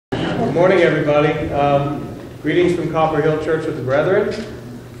Good morning, everybody. Greetings from Copper Hill Church of the Brethren.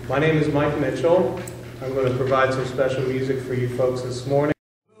 My name is Mike Mitchell. I'm going to provide some special music for you folks this morning.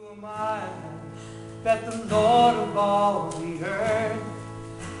 Who am I that the Lord of all the earth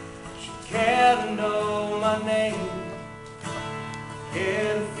should care to know my name,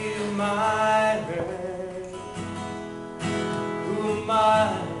 care to feel my hurt? Who am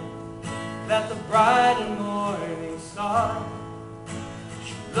I that the bright and morning star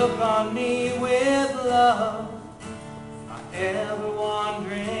should look on me with love, my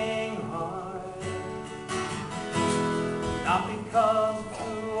ever-wandering heart? Not because of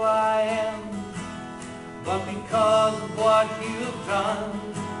who I am, but because of what you've done.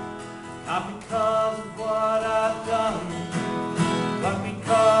 Not because of what I've done, but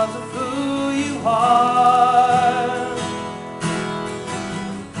because of who you are.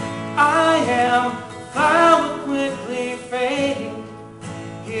 I am a flower quickly fading,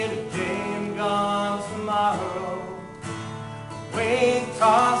 here today and gone tomorrow. Wave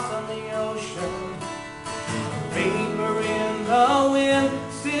tossed on the ocean, vapor in the wind.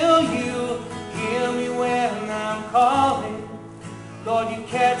 Still you hear me when I'm calling. Lord, you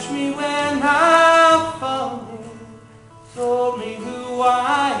catch me when I'm falling. Told me who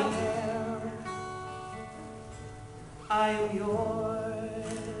I am. I am yours.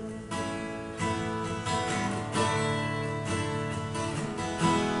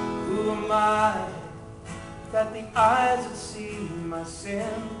 Who am I that the eyes that see my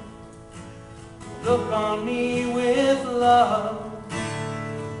sin look on me with love,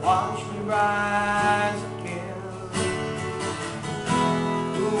 watch me rise again?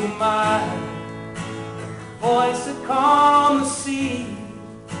 Who am I, the voice that calmed the sea,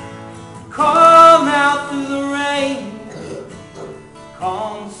 calm out through the rain,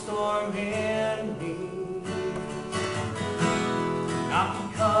 calm the storm in me? Not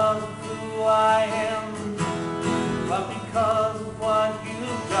because of who I am, but because of what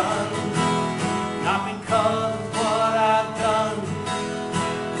you've done. Not because of what I've done,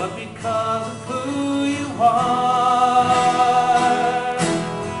 but because of who you are.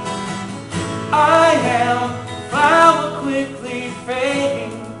 I am a flower quickly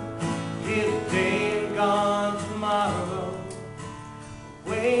fading, here today and gone tomorrow. A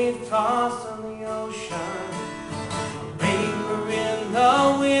wave tossed on the ocean, a vapor in the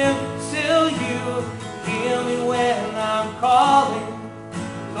wind. Still you hear me when I'm calling.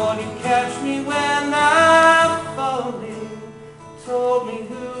 Lord, you catch me when I'm falling. Told me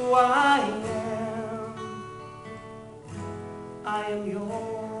who I am. I am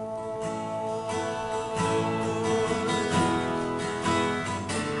yours.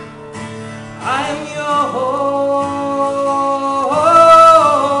 I am yours.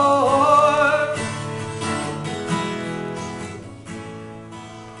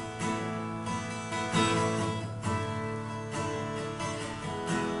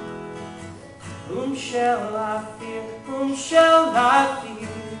 Whom shall I fear? Whom shall I fear?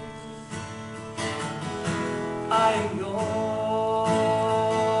 I am yours.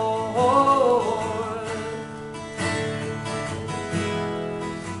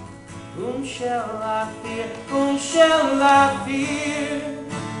 Whom shall I fear? Whom shall I fear?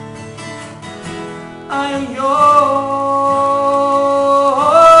 I am yours.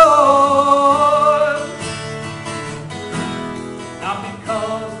 Not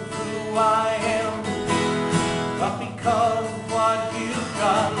because of who I am, but because of what you've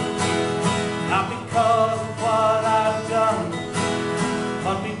done. Not because of what I've done,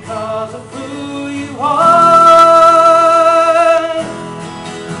 but because of who you are.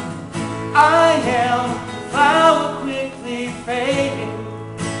 I am a flower quickly fading,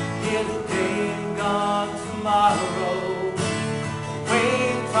 here today and gone tomorrow.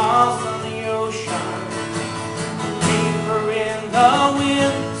 Wave tossed on the ocean, vapor in the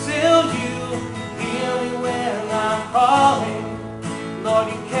wind. Still you hear me when I'm calling. Lord,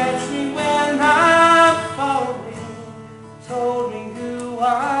 you catch me when I'm falling. Told me who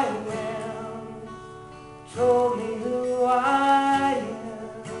I am. Told me who I am.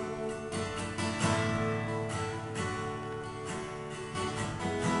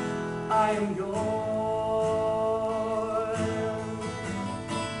 I am yours.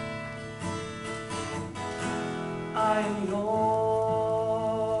 I am yours.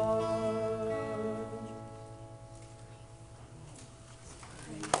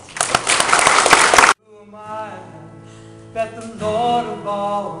 Who am I that the Lord of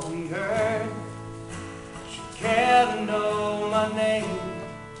all the earth should care to know my name,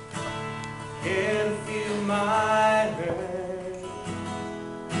 care to feel my hurt?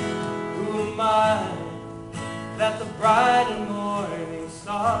 Who am I that the bright and morning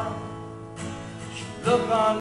star look on